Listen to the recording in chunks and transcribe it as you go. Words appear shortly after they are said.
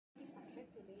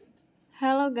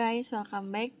Hello guys,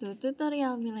 welcome back to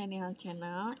Tutorial Millennial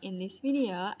channel. In this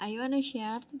video, I wanna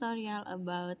share tutorial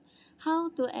about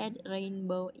how to add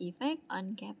rainbow effect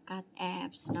on CapCut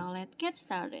apps. Now let's get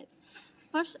started.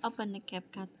 First, open the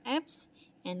CapCut apps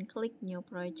and click New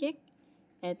Project.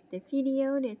 Add the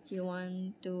video that you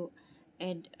want to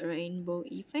add rainbow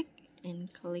effect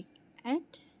and click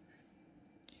Add.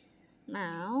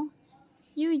 Now,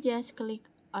 you just click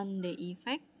on the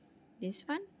effect, this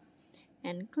one,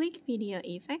 and click video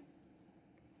effect.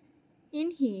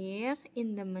 In here,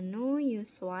 in the menu, you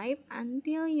swipe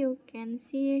until you can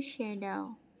see a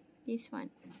shadow, this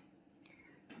one.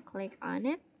 Click on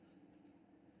it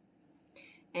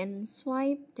and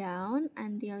swipe down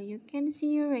until you can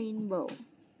see a rainbow,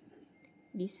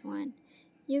 this one.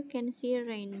 You can see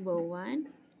rainbow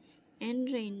 1 and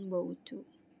rainbow 2.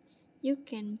 You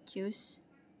can choose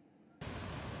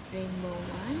rainbow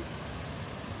 1,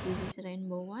 this is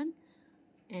rainbow 1,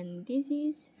 and this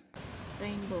is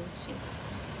rainbow 2.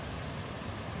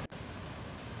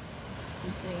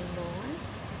 This rainbow 1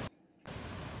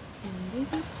 and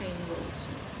this is rainbow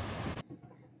 2.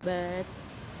 But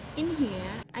in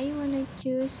here, I wanna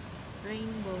choose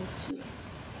rainbow 2,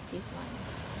 this one.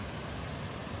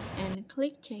 And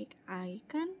click check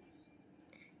icon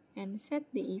and set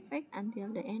the effect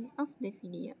until the end of the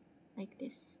video, like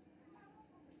this.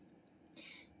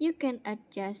 You can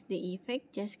adjust the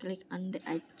effect, just click on the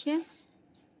adjust.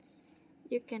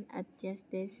 You can adjust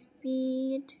the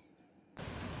speed,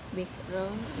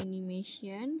 background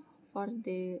animation, for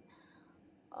the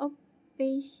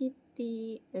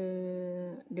opacity,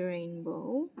 the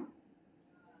rainbow,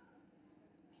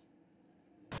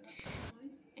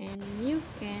 and you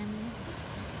can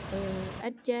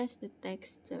adjust the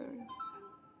texture,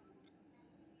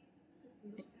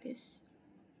 like this.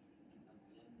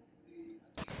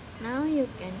 Now you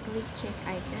can click check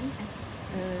icon at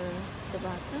the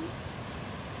bottom.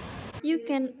 You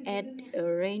can add a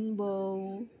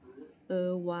rainbow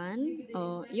 1,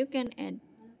 or you can add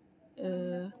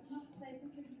a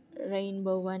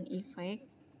rainbow 1 effect.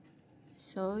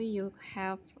 So you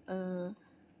have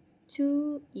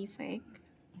 2 effect.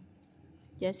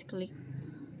 Just click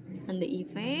on the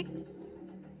effect,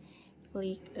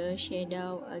 click a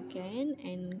shadow again,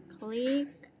 and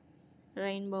click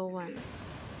rainbow 1,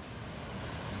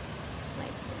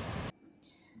 like this,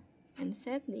 and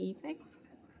set the effect.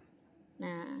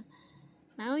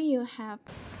 Now you have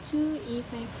 2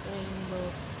 effect rainbow,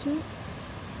 2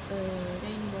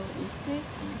 rainbow effect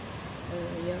on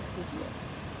your video.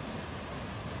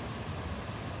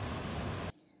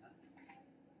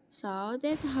 So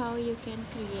that's how you can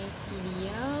create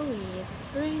video with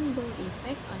rainbow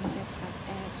effect on CapCut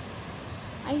apps.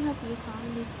 I hope you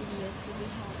found this video to be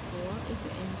helpful. If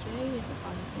you enjoy with the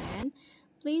content,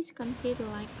 please consider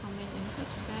like, comment, and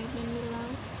subscribe down below.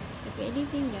 Happy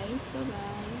editing guys, bye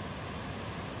bye.